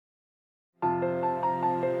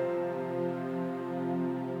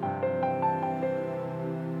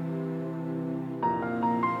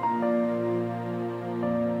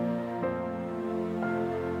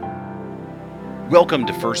Welcome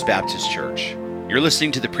to First Baptist Church. You're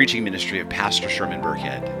listening to the preaching ministry of Pastor Sherman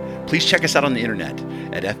Burkhead. Please check us out on the internet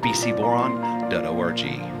at fbcboron.org.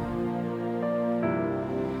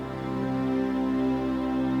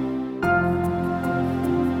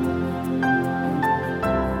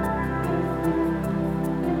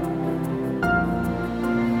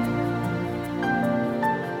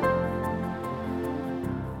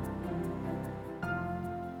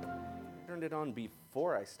 Turned it on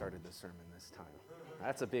before I started the sermon this time.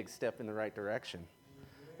 That's a big step in the right direction.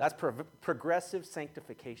 That's progressive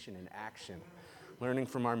sanctification in action, learning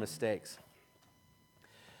from our mistakes.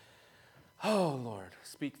 Oh, Lord,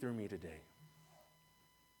 speak through me today.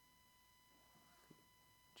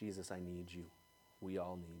 Jesus, I need you. We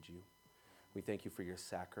all need you. We thank you for your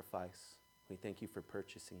sacrifice. We thank you for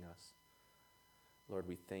purchasing us. Lord,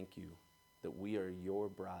 we thank you that we are your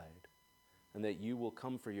bride and that you will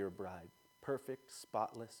come for your bride, perfect,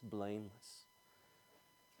 spotless, blameless,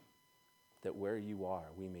 that where you are,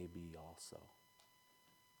 we may be also.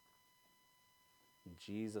 In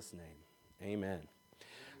Jesus' name, amen.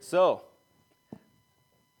 So,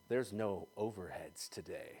 there's no overheads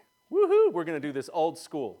today. Woohoo! We're going to do this old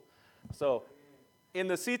school. So, in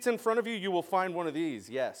the seats in front of you, you will find one of these,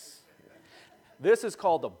 yes. This is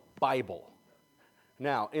called a Bible.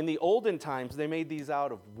 Now, in the olden times, they made these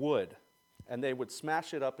out of wood, and they would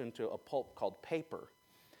smash it up into a pulp called paper.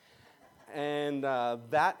 And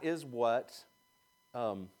that is what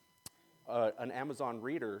an Amazon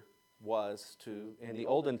reader was in the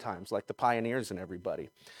olden times, like the pioneers and everybody.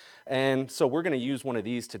 And so we're going to use one of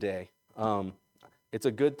these today. It's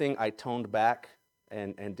a good thing I toned back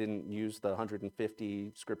and didn't use the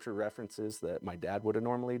 150 scripture references that my dad would have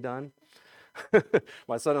normally done.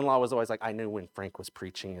 My son-in-law was always like, I knew when Frank was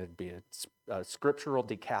preaching it'd be a scriptural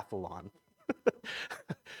decathlon.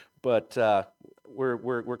 But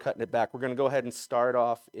we're cutting it back. We're going to go ahead and start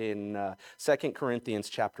off in 2 Corinthians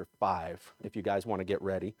chapter 5, if you guys want to get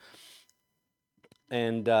ready.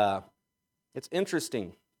 And it's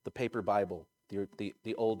interesting, the paper Bible,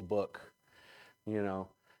 the old book. You know,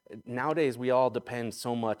 nowadays we all depend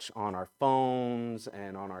so much on our phones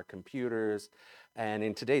and on our computers. And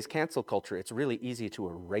in today's cancel culture, it's really easy to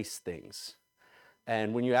erase things.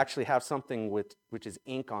 And when you actually have something which is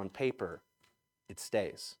ink on paper, it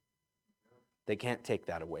stays. They can't take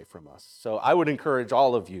that away from us. So I would encourage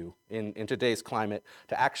all of you in today's climate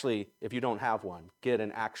to actually, if you don't have one, get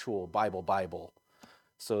an actual Bible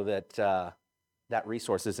so that that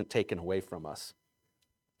resource isn't taken away from us.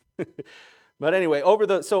 But anyway, over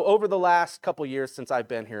the last couple years since I've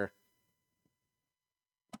been here,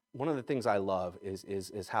 one of the things I love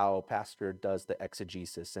is how Pastor does the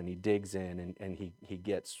exegesis, and he digs in and he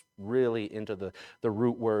gets really into the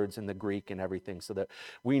root words and the Greek and everything, so that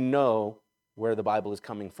we know where the Bible is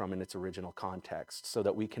coming from in its original context, so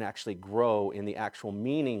that we can actually grow in the actual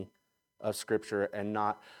meaning of Scripture and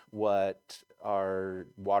not what our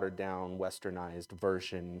watered-down, westernized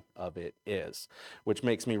version of it is, which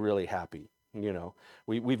makes me really happy. You know,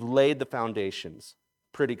 we've laid the foundations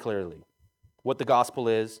pretty clearly. What the gospel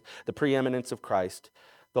is, the preeminence of Christ,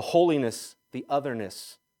 the holiness, the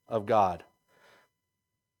otherness of God,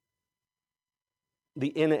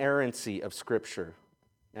 the inerrancy of Scripture.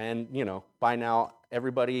 And, you know, by now,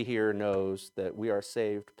 everybody here knows that we are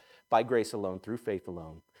saved by grace alone, through faith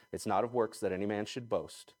alone. It's not of works that any man should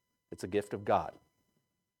boast. It's a gift of God.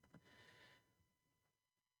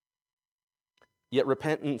 Yet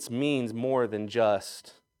repentance means more than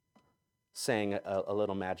just saying a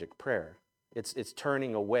little magic prayer. It's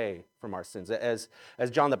turning away from our sins. As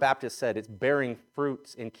John the Baptist said, it's bearing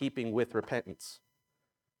fruits in keeping with repentance.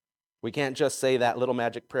 We can't just say that little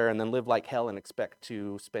magic prayer and then live like hell and expect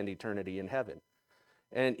to spend eternity in heaven.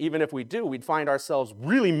 And even if we do, we'd find ourselves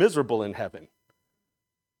really miserable in heaven.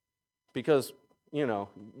 Because, you know,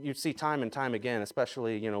 you see time and time again,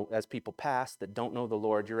 especially, you know, as people pass that don't know the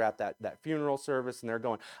Lord, you're at that funeral service and they're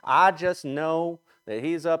going, I just know that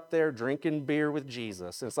he's up there drinking beer with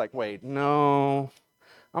Jesus. And it's like, wait, no,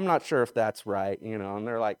 I'm not sure if that's right, you know. And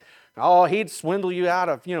they're like, oh, he'd swindle you out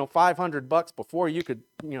of, you know, $500 before you could,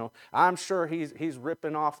 you know, I'm sure he's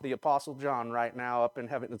ripping off the Apostle John right now up in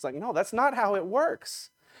heaven. It's like, no, that's not how it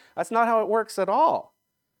works. That's not how it works at all.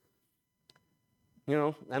 You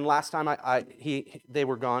know, and last time they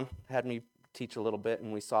were gone, had me teach a little bit,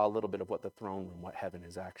 and we saw a little bit of what the throne room, what heaven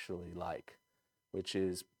is actually like, which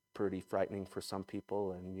is pretty frightening for some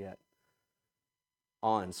people and yet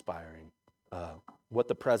awe-inspiring. What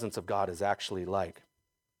the presence of God is actually like.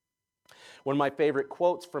 One of my favorite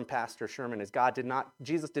quotes from Pastor Sherman is,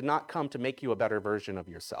 Jesus did not come to make you a better version of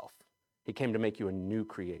yourself. He came to make you a new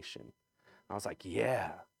creation. I was like,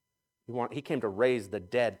 yeah, He came to raise the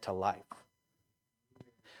dead to life.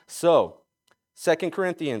 So, 2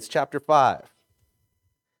 Corinthians chapter 5,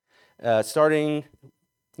 starting,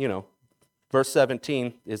 verse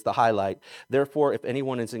 17 is the highlight. Therefore, if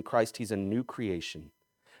anyone is in Christ, he's a new creation.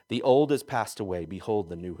 The old has passed away. Behold,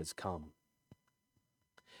 the new has come.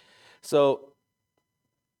 So,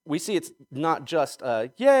 we see it's not just,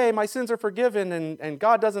 yay, my sins are forgiven and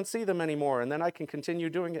God doesn't see them anymore, and then I can continue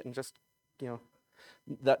doing it and just,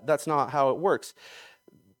 that's not how it works.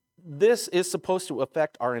 This is supposed to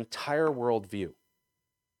affect our entire worldview.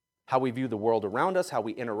 How we view the world around us, how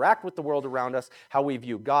we interact with the world around us, how we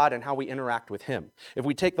view God, and how we interact with Him. If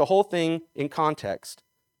we take the whole thing in context,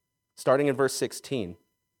 starting in verse 16,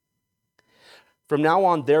 from now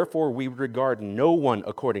on, therefore, we regard no one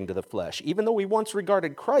according to the flesh. Even though we once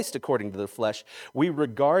regarded Christ according to the flesh, we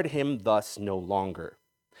regard him thus no longer.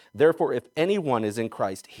 Therefore, if anyone is in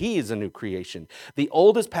Christ, he is a new creation. The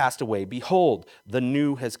old has passed away. Behold, the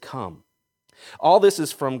new has come. All this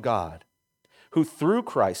is from God, who through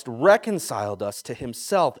Christ reconciled us to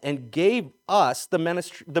himself and gave us the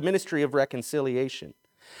ministry of reconciliation.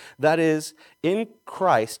 That is, in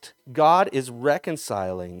Christ, God is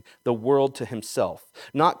reconciling the world to himself,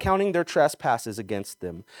 not counting their trespasses against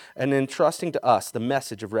them, and entrusting to us the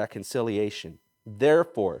message of reconciliation.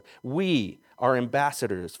 Therefore, we are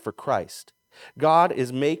ambassadors for Christ. God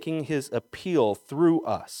is making his appeal through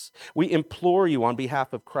us. We implore you on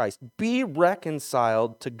behalf of Christ, be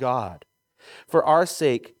reconciled to God. For our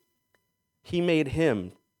sake, he made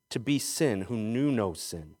him to be sin who knew no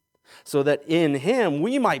sin, so that in him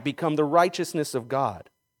we might become the righteousness of God.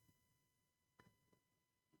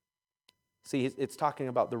 See, it's talking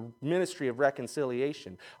about the ministry of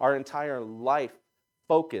reconciliation. Our entire life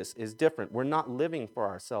focus is different. We're not living for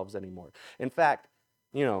ourselves anymore. In fact,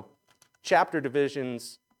 chapter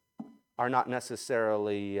divisions are not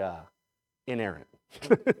necessarily inerrant.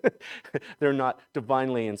 They're not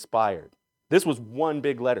divinely inspired. This was one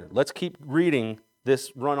big letter. Let's keep reading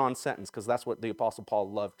this run-on sentence, because that's what the Apostle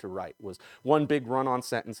Paul loved to write, was one big run-on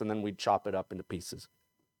sentence, and then we'd chop it up into pieces.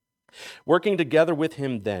 Working together with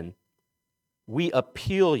him then, we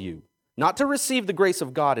appeal you, not to receive the grace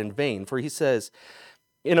of God in vain, for he says,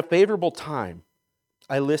 in a favorable time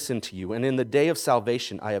I listened to you, and in the day of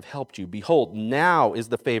salvation I have helped you. Behold, now is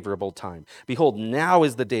the favorable time. Behold, now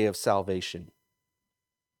is the day of salvation.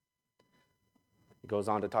 He goes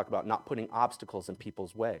on to talk about not putting obstacles in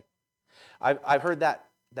people's way. I've heard that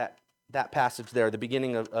passage there, the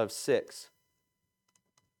beginning of 6.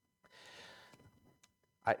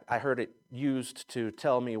 I heard it used to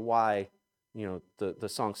tell me why, the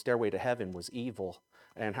song Stairway to Heaven was evil,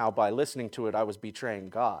 and how by listening to it I was betraying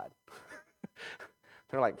God.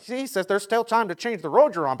 They're like, Jesus, there's still time to change the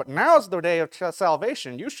road you're on, but now's the day of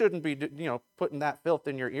salvation. You shouldn't be, putting that filth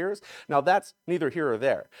in your ears. Now that's neither here or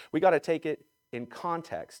there. We got to take it in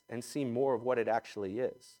context and see more of what it actually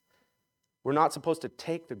is. We're not supposed to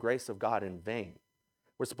take the grace of God in vain.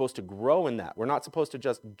 We're supposed to grow in that. We're not supposed to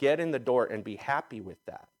just get in the door and be happy with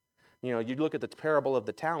that. You look at the parable of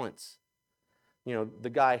the talents. The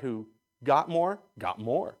guy who got more.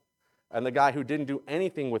 And the guy who didn't do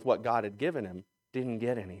anything with what God had given him didn't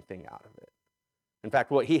get anything out of it. In fact,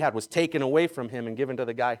 what he had was taken away from him and given to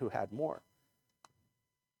the guy who had more.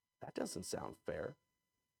 That doesn't sound fair.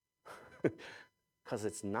 Because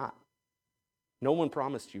it's not. No one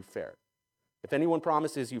promised you fair. If anyone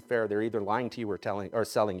promises you fair, they're either lying to you or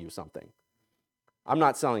selling you something. I'm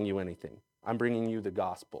not selling you anything. I'm bringing you the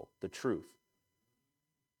gospel, the truth.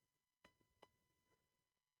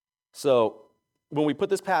 So, when we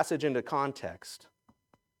put this passage into context,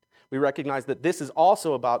 we recognize that this is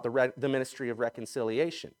also about the ministry of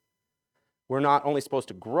reconciliation. We're not only supposed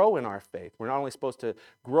to grow in our faith, we're not only supposed to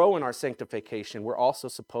grow in our sanctification, we're also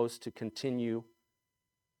supposed to continue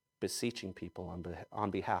beseeching people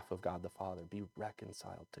on behalf of God the Father. Be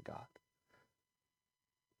reconciled to God.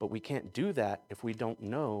 But we can't do that if we don't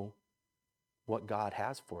know what God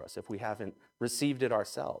has for us, if we haven't received it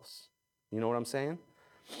ourselves. You know what I'm saying?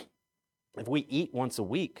 If we eat once a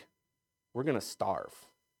week, we're going to starve.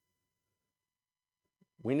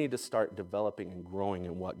 We need to start developing and growing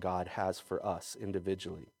in what God has for us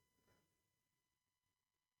individually.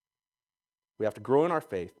 We have to grow in our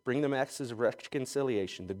faith, bring the message of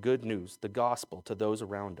reconciliation, the good news, the gospel to those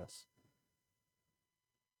around us.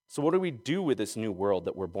 So what do we do with this new world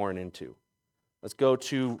that we're born into? Let's go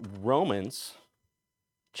to Romans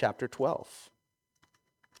chapter 12,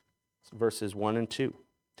 verses 1 and 2.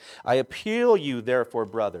 I appeal you, therefore,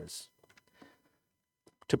 brothers,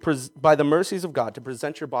 by the mercies of God, to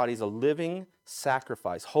present your bodies a living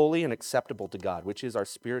sacrifice, holy and acceptable to God, which is our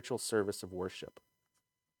spiritual service of worship.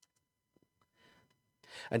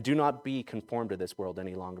 And do not be conformed to this world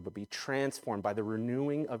any longer, but be transformed by the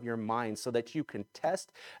renewing of your mind so that you can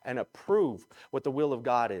test and approve what the will of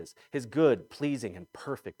God is, his good, pleasing, and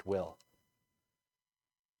perfect will.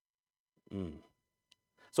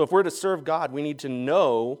 So if we're to serve God, we need to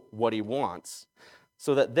know what he wants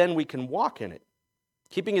so that then we can walk in it,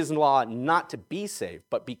 keeping his law not to be saved,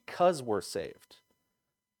 but because we're saved.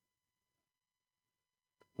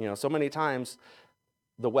 So many times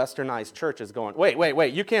the westernized church is going,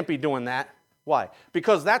 wait, you can't be doing that. Why?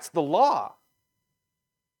 Because that's the law.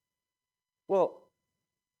 Well,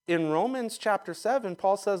 in Romans chapter 7,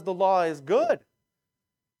 Paul says the law is good.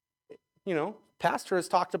 Pastor has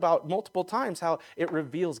talked about multiple times how it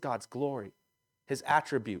reveals God's glory, his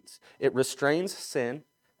attributes. It restrains sin,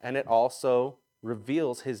 and it also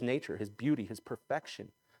reveals his nature, his beauty, his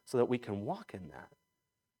perfection, so that we can walk in that.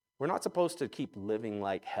 We're not supposed to keep living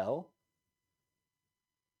like hell.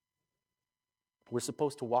 We're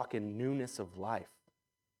supposed to walk in newness of life.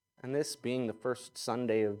 And this being the first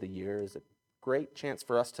Sunday of the year is a great chance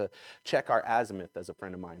for us to check our azimuth, as a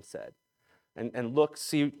friend of mine said, and look,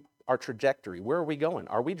 see our trajectory. Where are we going?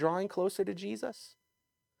 Are we drawing closer to Jesus?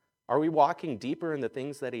 Are we walking deeper in the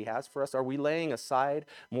things that he has for us? Are we laying aside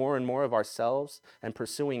more and more of ourselves and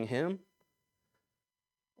pursuing him?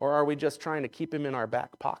 Or are we just trying to keep him in our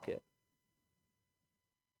back pocket?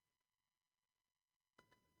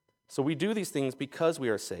 So we do these things because we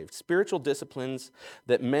are saved. Spiritual disciplines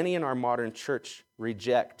that many in our modern church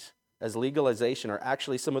reject as legalization are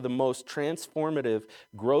actually some of the most transformative,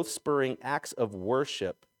 growth-spurring acts of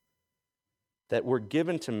worship that were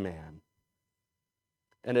given to man.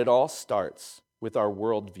 And it all starts with our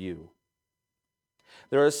worldview.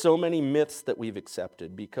 There are so many myths that we've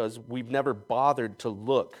accepted because we've never bothered to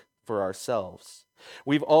look for ourselves.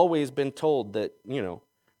 We've always been told that,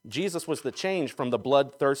 Jesus was the change from the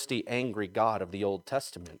bloodthirsty, angry God of the Old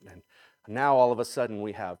Testament. And now all of a sudden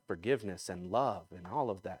we have forgiveness and love and all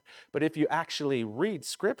of that. But if you actually read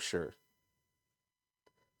Scripture,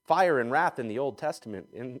 fire and wrath in the Old Testament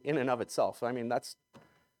in and of itself, that's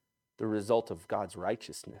the result of God's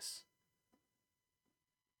righteousness.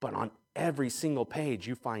 But on every single page,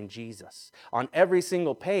 you find Jesus. On every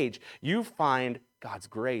single page, you find God's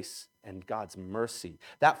grace and God's mercy.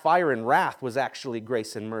 That fire and wrath was actually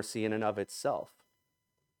grace and mercy in and of itself.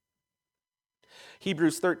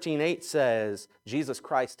 Hebrews 13:8 says, Jesus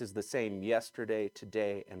Christ is the same yesterday,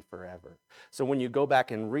 today, and forever. So when you go back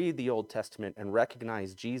and read the Old Testament and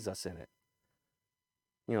recognize Jesus in it,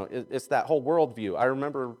 it's that whole worldview. I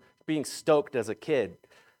remember being stoked as a kid.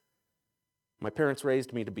 My parents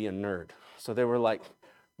raised me to be a nerd. So they were like,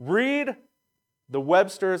 read the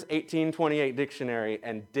Webster's 1828 dictionary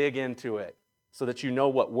and dig into it so that you know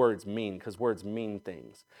what words mean, because words mean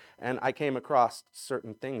things. And I came across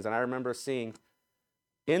certain things, and I remember seeing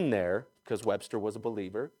in there, because Webster was a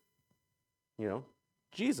believer,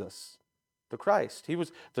 Jesus, the Christ. He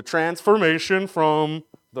was the transformation from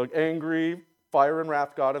the angry fire and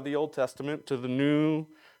wrath God of the Old Testament to the new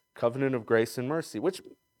covenant of grace and mercy, which,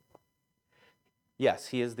 yes,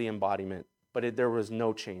 he is the embodiment, but there was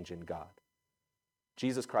no change in God.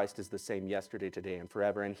 Jesus Christ is the same yesterday, today, and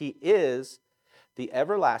forever, and he is the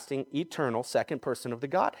everlasting, eternal second person of the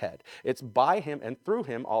Godhead. It's by him and through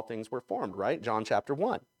him all things were formed, right? John chapter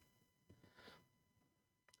 1.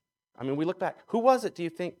 We look back. Who was it, do you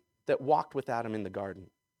think, that walked with Adam in the garden?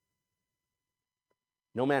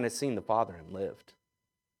 No man has seen the Father and lived.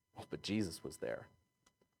 But Jesus was there.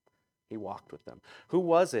 He walked with them. Who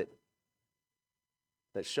was it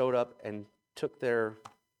that showed up and took their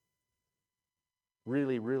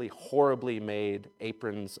really, really horribly made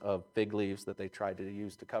aprons of fig leaves that they tried to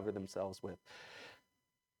use to cover themselves with,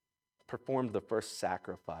 performed the first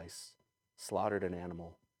sacrifice, slaughtered an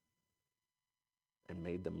animal, and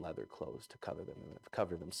made them leather clothes to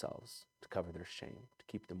cover themselves, to cover their shame, to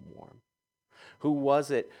keep them warm? Who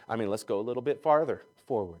was it? Let's go a little bit farther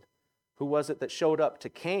forward. Who was it that showed up to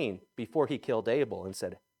Cain before he killed Abel and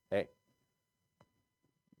said, hey,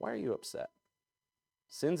 why are you upset?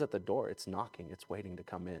 Sin's at the door. It's knocking. It's waiting to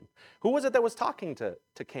come in. Who was it that was talking to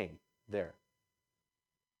Cain there?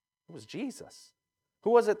 It was Jesus.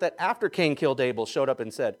 Who was it that after Cain killed Abel showed up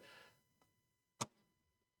and said,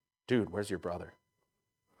 dude, where's your brother?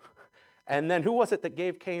 And then who was it that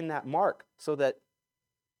gave Cain that mark so that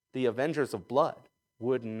the avengers of blood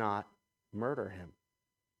would not murder him?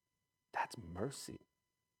 That's mercy.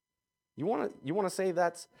 You want to say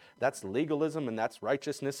that's legalism and that's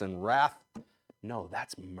righteousness and wrath? No,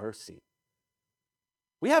 that's mercy.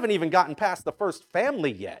 We haven't even gotten past the first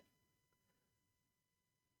family yet.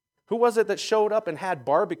 Who was it that showed up and had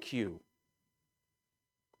barbecue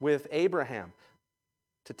with Abraham?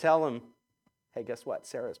 to tell him, hey, guess what?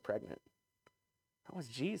 Sarah's pregnant. That was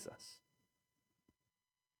Jesus.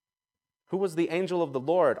 Who was the angel of the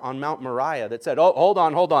Lord on Mount Moriah that said, oh, hold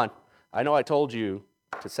on. I know I told you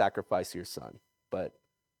to sacrifice your son, but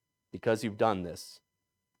because you've done this,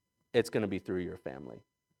 it's going to be through your family.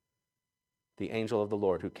 The angel of the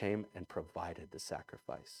Lord who came and provided the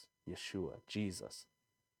sacrifice. Yeshua, Jesus,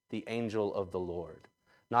 the angel of the Lord.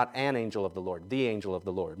 Not an angel of the Lord, the angel of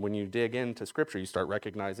the Lord. When you dig into Scripture, you start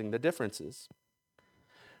recognizing the differences.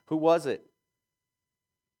 Who was it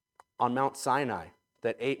on Mount Sinai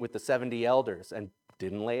that ate with the 70 elders and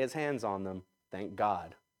didn't lay his hands on them? Thank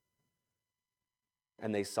God.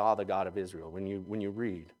 And they saw the God of Israel. When you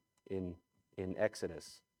read in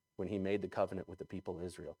Exodus, when he made the covenant with the people of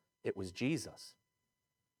Israel, it was Jesus.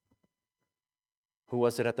 Who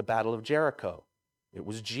was it at the Battle of Jericho? It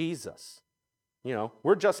was Jesus.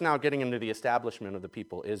 We're just now getting into the establishment of the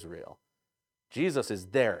people Israel. Jesus is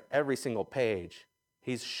there every single page.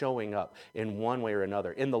 He's showing up in one way or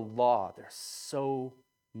another. In the law, there's so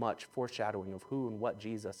much foreshadowing of who and what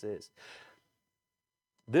Jesus is.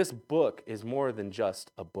 This book is more than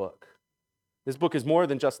just a book. This book is more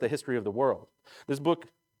than just the history of the world. This book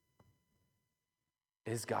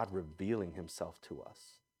is God revealing himself to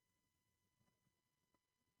us.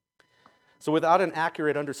 So without an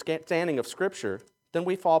accurate understanding of Scripture, then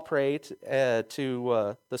we fall prey to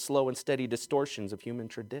the slow and steady distortions of human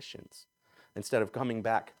traditions instead of coming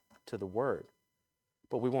back to the Word.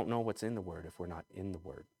 But we won't know what's in the Word if we're not in the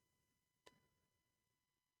Word.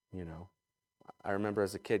 I remember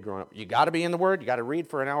as a kid growing up, you got to be in the Word, you got to read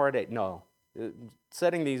for an hour a day. No,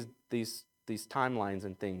 setting these timelines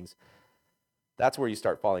and things, that's where you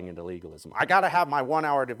start falling into legalism. I got to have my 1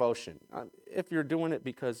 hour devotion. If you're doing it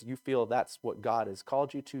because you feel that's what God has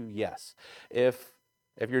called you to, yes. If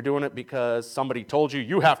you're doing it because somebody told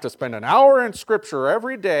you have to spend an hour in Scripture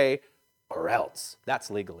every day, or else, that's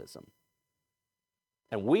legalism.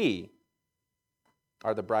 And we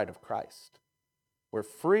are the bride of Christ. We're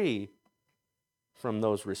free from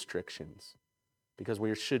those restrictions because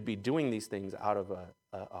we should be doing these things out of a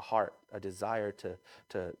heart, a desire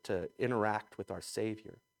to interact with our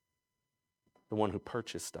Savior, the one who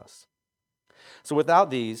purchased us. So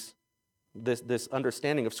without this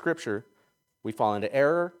understanding of Scripture, we fall into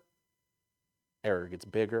error. Error gets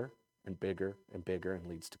bigger and bigger and bigger and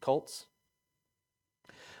leads to cults.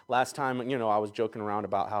 Last time, I was joking around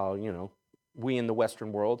about how, we in the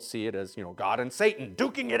Western world see it as, God and Satan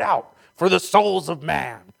duking it out for the souls of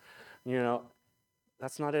man.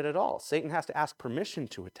 That's not it at all. Satan has to ask permission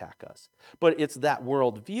to attack us. But it's that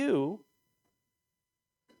worldview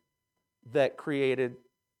that created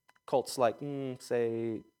cults like,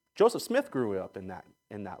 say, Joseph Smith grew up in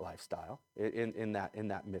that lifestyle, in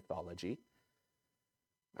that mythology.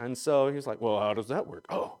 And so he was like, well, how does that work?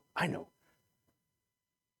 Oh, I know.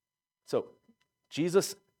 So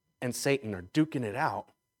Jesus and Satan are duking it out.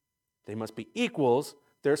 They must be equals.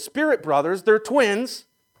 They're spirit brothers. They're twins.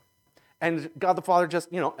 And God the Father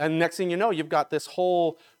just, and next thing you know, you've got this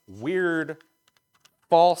whole weird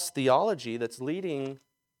false theology that's leading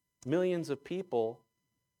millions of people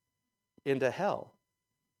into hell.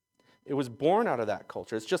 It was born out of that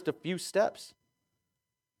culture. It's just a few steps.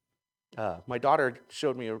 My daughter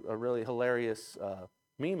showed me a really hilarious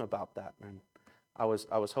meme about that, and I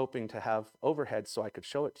was hoping to have overhead so I could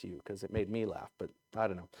show it to you because it made me laugh, but I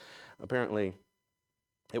don't know. Apparently,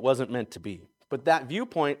 it wasn't meant to be. But that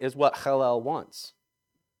viewpoint is what Hillel wants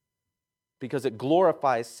because it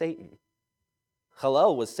glorifies Satan.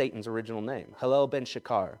 Hillel was Satan's original name, Hillel ben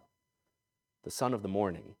Shakar, the son of the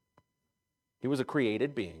morning. He was a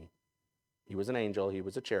created being. He was an angel. He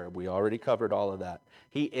was a cherub. We already covered all of that.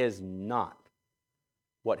 He is not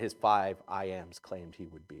what his 5 I ams claimed he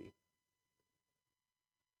would be.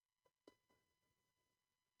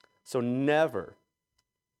 So nevertheless,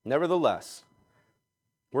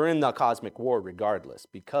 we're in the cosmic war regardless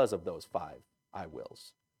because of those 5 I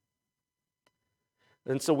wills.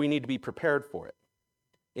 And so we need to be prepared for it.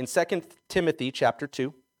 In 2 Timothy chapter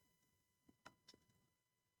 2,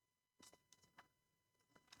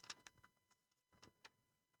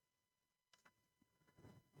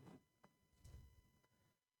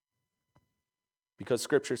 because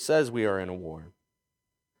Scripture says we are in a war.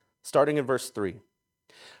 Starting in verse 3.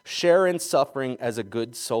 Share in suffering as a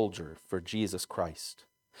good soldier for Jesus Christ.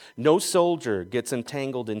 No soldier gets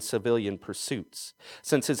entangled in civilian pursuits,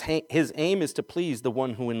 since his aim is to please the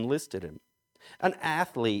one who enlisted him. An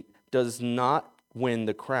athlete does not win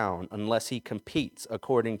the crown unless he competes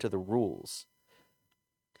according to the rules.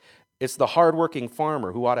 It's the hardworking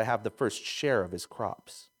farmer who ought to have the first share of his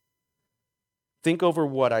crops. Think over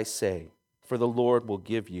what I say. for the Lord will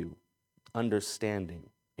give you understanding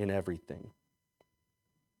in everything.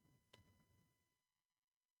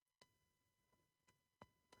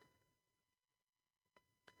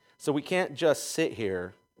 So we can't just sit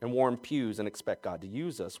here and warm pews and expect God to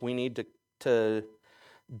use us. We need to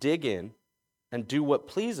dig in and do what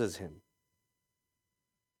pleases him,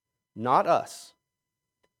 not us.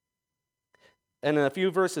 And a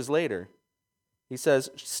few verses later, he says,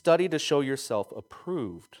 study to show yourself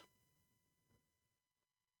approved.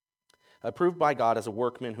 Approved by God as a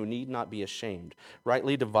workman who need not be ashamed,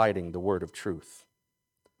 rightly dividing the word of truth.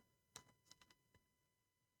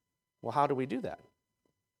 Well, how do we do that?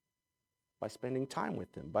 By spending time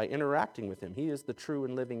with him, by interacting with him. He is the true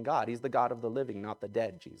and living God. He's the God of the living, not the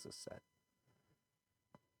dead, Jesus said.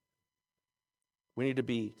 We need to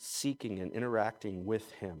be seeking and interacting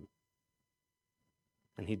with him.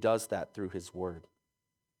 And he does that through his word.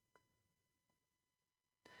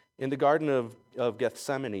 In the Garden of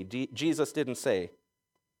Gethsemane, Jesus didn't say,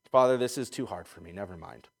 Father, this is too hard for me. Never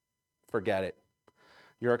mind. Forget it.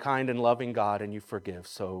 You're a kind and loving God and you forgive,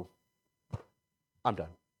 so I'm done.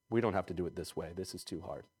 We don't have to do it this way. This is too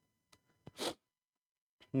hard.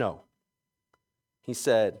 No. He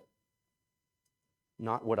said,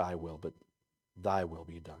 not what I will, but thy will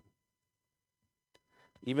be done.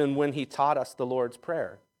 Even when he taught us the Lord's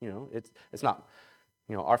Prayer, it's not,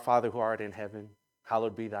 our Father who art in heaven,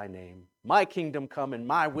 hallowed be thy name. My kingdom come and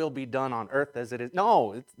my will be done on earth as it is.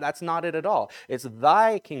 No, that's not it at all. It's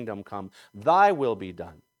thy kingdom come, thy will be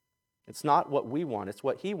done. It's not what we want, it's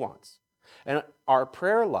what he wants. And our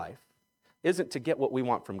prayer life isn't to get what we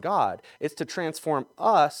want from God. It's to transform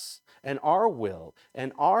us and our will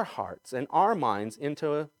and our hearts and our minds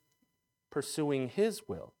into pursuing his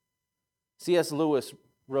will. C.S. Lewis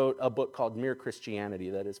wrote a book called Mere Christianity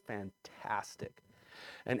that is fantastic.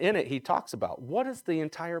 And in it, he talks about what is the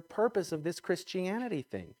entire purpose of this Christianity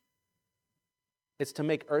thing? It's to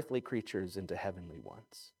make earthly creatures into heavenly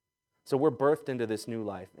ones. So we're birthed into this new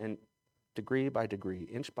life, and degree by degree,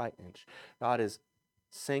 inch by inch, God is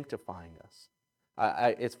sanctifying us.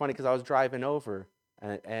 It's funny because I was driving over,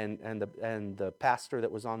 and the pastor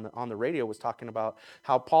that was on the radio was talking about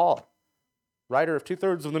how Paul, writer of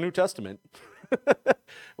 2/3 of the New Testament,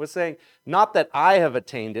 was saying, not that I have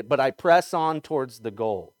attained it, but I press on towards the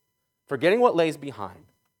goal, forgetting what lays behind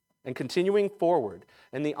and continuing forward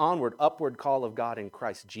in the onward, upward call of God in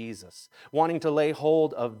Christ Jesus, wanting to lay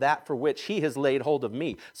hold of that for which he has laid hold of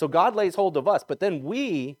me. So God lays hold of us, but then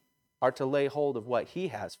we are to lay hold of what he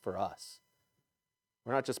has for us.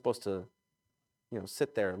 We're not just supposed to,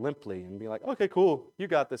 sit there limply and be like, okay, cool, you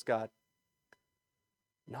got this, God.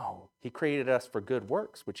 No, he created us for good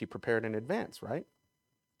works, which he prepared in advance, right?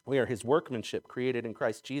 We are his workmanship created in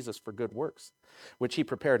Christ Jesus for good works, which he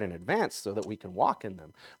prepared in advance so that we can walk in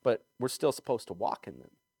them. But we're still supposed to walk in them.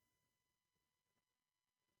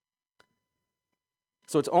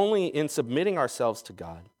 So it's only in submitting ourselves to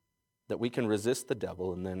God that we can resist the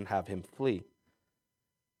devil and then have him flee.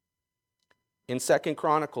 In 2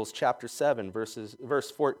 Chronicles chapter 7,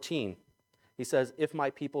 verse 14, he says, if my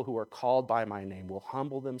people who are called by my name will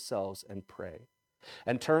humble themselves and pray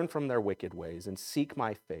and turn from their wicked ways and seek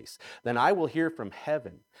my face, then I will hear from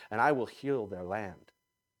heaven and I will heal their land.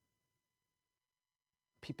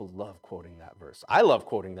 People love quoting that verse. I love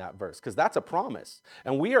quoting that verse because that's a promise.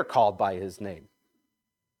 And we are called by his name.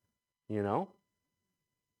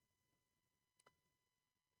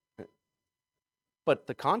 But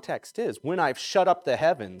the context is, when I've shut up the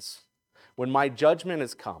heavens, when my judgment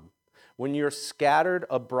has come, when you're scattered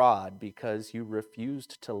abroad because you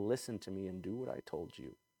refused to listen to me and do what I told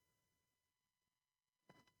you,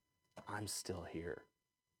 I'm still here.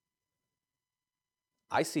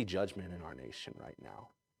 I see judgment in our nation right now.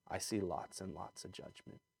 I see lots and lots of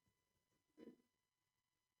judgment.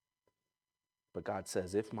 But God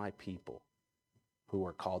says, if my people who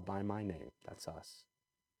are called by my name, that's us,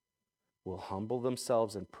 will humble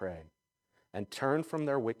themselves and pray and turn from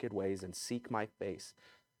their wicked ways and seek my face,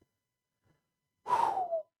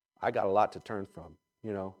 I got a lot to turn from,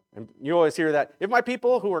 And you always hear that, if my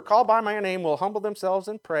people who are called by my name will humble themselves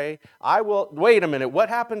and pray, I will. Wait a minute, what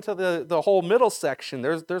happened to the whole middle section?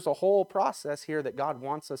 There's a whole process here that God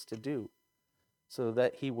wants us to do so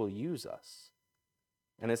that he will use us.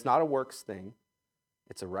 And it's not a works thing,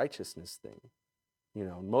 it's a righteousness thing.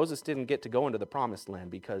 Moses didn't get to go into the promised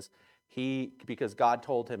land because God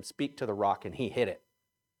told him, speak to the rock, and he hit it.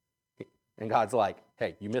 And God's like,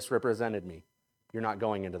 hey, you misrepresented me. You're not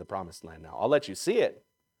going into the promised land now. I'll let you see it,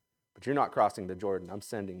 but you're not crossing the Jordan. I'm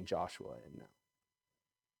sending Joshua in now.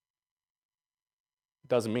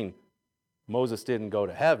 Doesn't mean Moses didn't go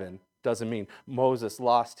to heaven. doesn't mean Moses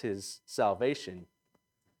lost his salvation.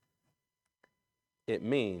 It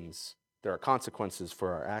means there are consequences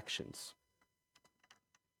for our actions.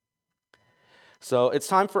 So it's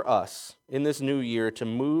time for us in this new year to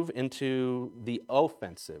move into the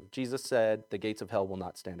offensive. Jesus said, the gates of hell will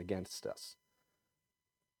not stand against us.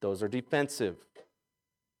 Those are defensive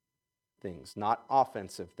things, not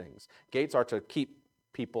offensive things. Gates are to keep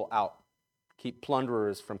people out, keep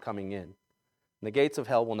plunderers from coming in. The gates of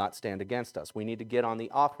hell will not stand against us. We need to get on the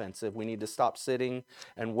offensive. We need to stop sitting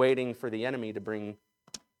and waiting for the enemy to bring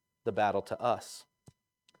the battle to us.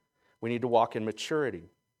 We need to walk in maturity.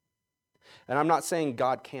 And I'm not saying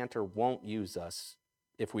God can't or won't use us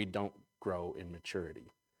if we don't grow in maturity.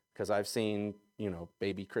 Because I've seen,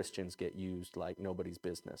 baby Christians get used like nobody's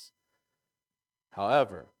business.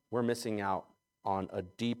 However, we're missing out on a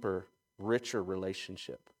deeper, richer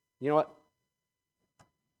relationship. You know what?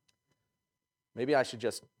 Maybe I should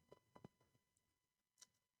just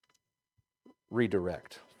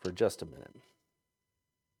redirect for just a minute.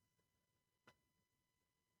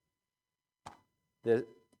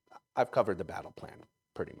 I've covered the battle plan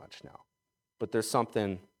pretty much now. But there's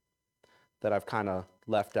something that I've kind of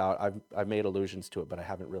left out. I've made allusions to it, but I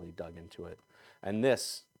haven't really dug into it. And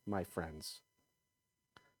this, my friends,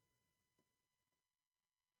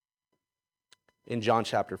 in John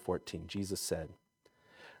chapter 14, Jesus said,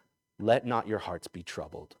 "Let not your hearts be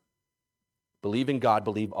troubled. Believe in God,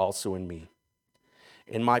 believe also in me.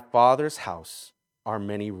 In my Father's house are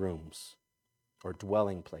many rooms," or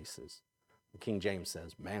dwelling places. King James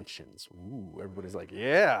says mansions. Ooh, everybody's like,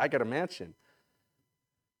 yeah, I got a mansion.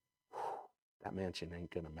 Whew, that mansion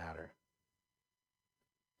ain't going to matter,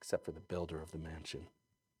 except for the builder of the mansion.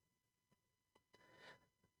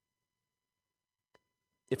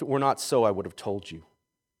 If it were not so, I would have told you.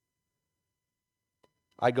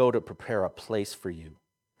 I go to prepare a place for you.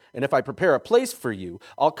 And if I prepare a place for you,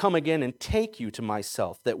 I'll come again and take you to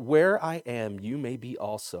myself, that where I am, you may be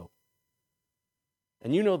also.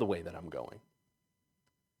 And you know the way that I'm going.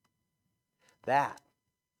 That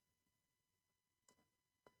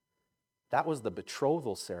was the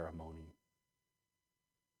betrothal ceremony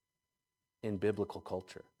in biblical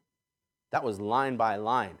culture. That was line by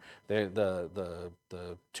line. The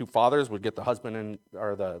two fathers would get the husband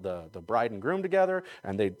or the bride and groom together,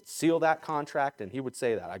 and they'd seal that contract, and he would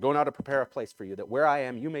say that, "I go now to prepare a place for you, that where I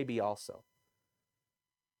am, you may be also."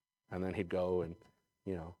 And then he'd go and,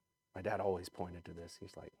 my dad always pointed to this.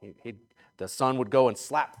 He's like, the son would go and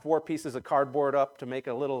slap 4 pieces of cardboard up to make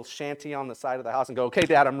a little shanty on the side of the house and go, "Okay,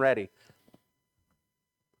 Dad, I'm ready."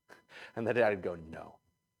 And the dad would go, "No."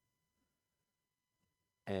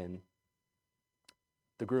 And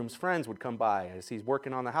the groom's friends would come by as he's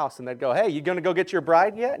working on the house, and they'd go, "Hey, you going to go get your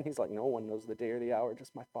bride yet?" And he's like, "No one knows the day or the hour,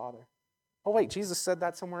 just my Father." Oh, wait, Jesus said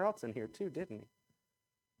that somewhere else in here too, didn't he?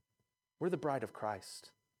 We're the bride of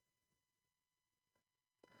Christ.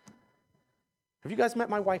 Have you guys met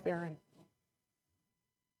my wife, Erin?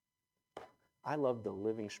 I love the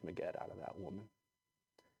living schmaget out of that woman.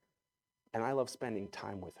 And I love spending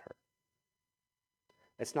time with her.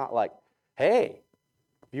 It's not like, "Hey,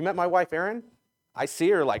 have you met my wife, Erin?" I see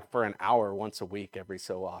her like for an hour once a week every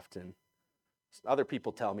so often. Other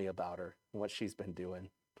people tell me about her and what she's been doing.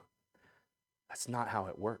 That's not how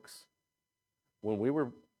it works. When we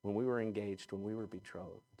were engaged, when we were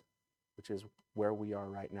betrothed, which is where we are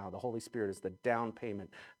right now, the Holy Spirit is the down payment,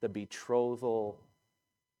 the betrothal,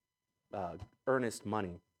 earnest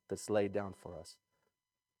money that's laid down for us.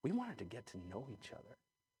 We wanted to get to know each other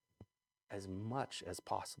as much as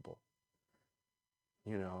possible.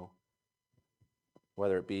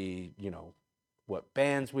 Whether it be, what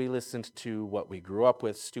bands we listened to, what we grew up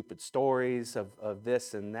with, stupid stories of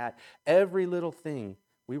this and that. Every little thing,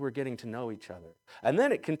 we were getting to know each other. And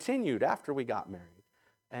then it continued after we got married.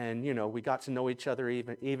 And, we got to know each other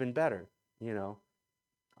even better,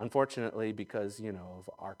 Unfortunately, because, of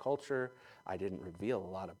our culture, I didn't reveal a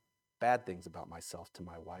lot of bad things about myself to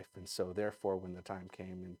my wife. And so therefore, when the time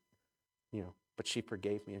came and, but she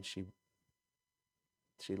forgave me and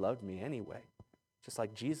she loved me anyway. Just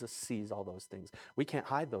like Jesus sees all those things. We can't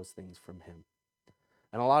hide those things from him.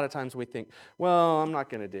 And a lot of times we think, well, I'm not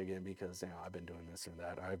going to dig in because, I've been doing this or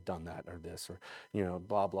that, or I've done that or this, or,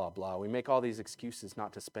 blah, blah, blah. We make all these excuses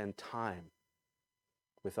not to spend time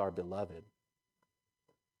with our beloved.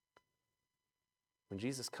 When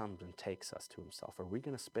Jesus comes and takes us to himself, are we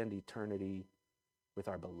going to spend eternity with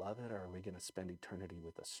our beloved, or are we going to spend eternity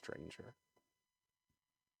with a stranger?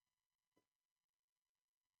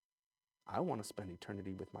 I want to spend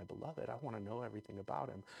eternity with my beloved. I want to know everything about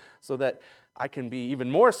him so that I can be even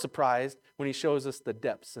more surprised when he shows us the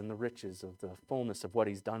depths and the riches of the fullness of what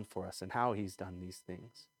he's done for us and how he's done these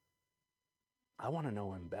things. I want to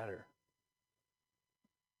know him better.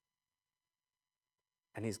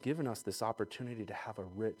 And he's given us this opportunity to have a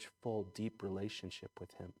rich, full, deep relationship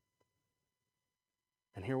with him.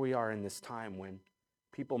 And here we are in this time when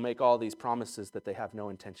people make all these promises that they have no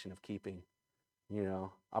intention of keeping. You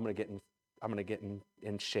know, I'm going to get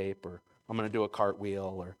in shape, or I'm going to do a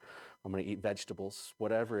cartwheel, or I'm going to eat vegetables,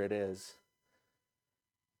 whatever it is.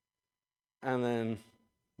 And then,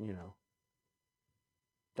 you know,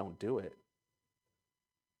 don't do it.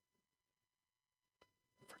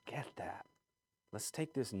 Forget that. Let's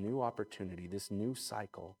take this new opportunity, this new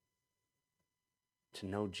cycle, to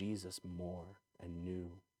know Jesus more and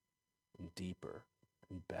new and deeper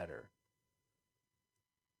and better.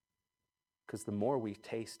 Because the more we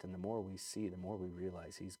taste and the more we see, the more we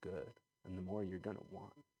realize he's good, and the more you're going to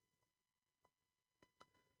want.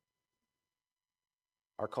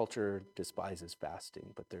 Our culture despises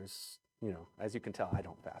fasting, but there's, you know, as you can tell, I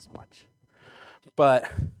don't fast much.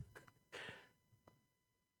 But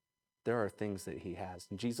there are things that he has.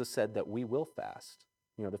 And Jesus said that we will fast.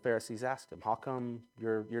 You know, the Pharisees asked him, how come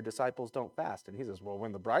your disciples don't fast? And he says, well,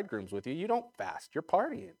 when the bridegroom's with you, you don't fast. You're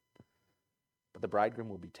partying. But the bridegroom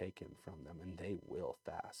will be taken from them, and they will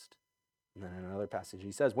fast. And then in another passage,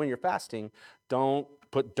 he says, when you're fasting, don't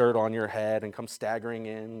put dirt on your head and come staggering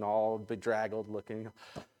in, all bedraggled looking.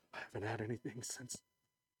 I haven't had anything since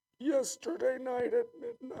yesterday night at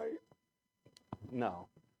midnight. No.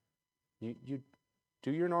 You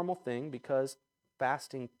do your normal thing, because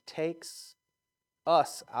fasting takes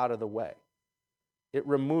us out of the way. It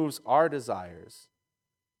removes our desires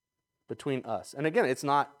between us. And again, it's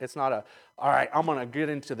not all right, I'm going to get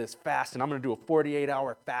into this fast and I'm going to do a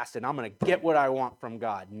 48-hour fast and I'm going to get what I want from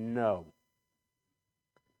God. No.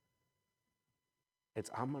 It's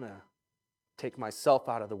I'm going to take myself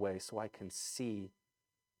out of the way so I can see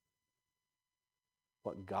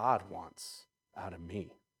what God wants out of me.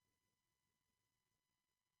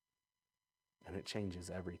 And it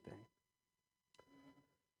changes everything.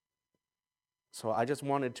 So I just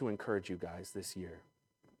wanted to encourage you guys this year.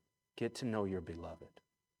 Get to know your beloved.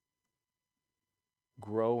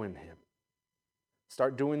 Grow in him.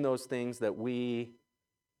 Start doing those things that we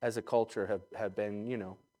as a culture have been, you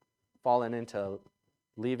know, fallen into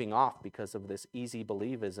leaving off because of this easy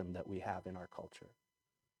believism that we have in our culture.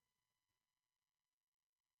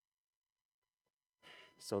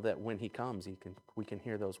 So that when he comes, we can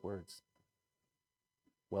hear those words.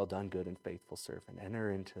 Well done, good and faithful servant. Enter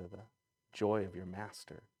into the joy of your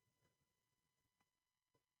master.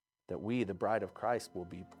 That we, the bride of Christ, will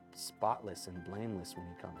be spotless and blameless when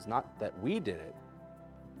he comes. Not that we did it,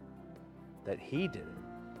 that he did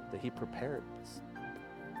it, that he prepared this.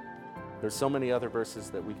 There's so many other verses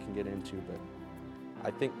that we can get into, but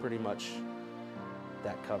I think pretty much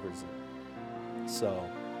that covers it. So,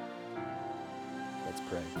 let's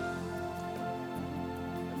pray.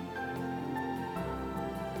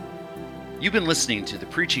 You've been listening to the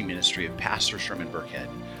preaching ministry of Pastor Sherman Burkhead,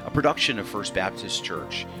 a production of First Baptist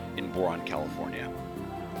Church in Boron, California.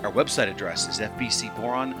 Our website address is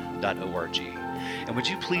fbcboron.org. And would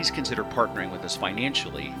you please consider partnering with us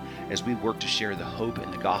financially as we work to share the hope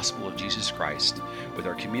and the gospel of Jesus Christ with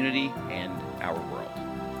our community and our world.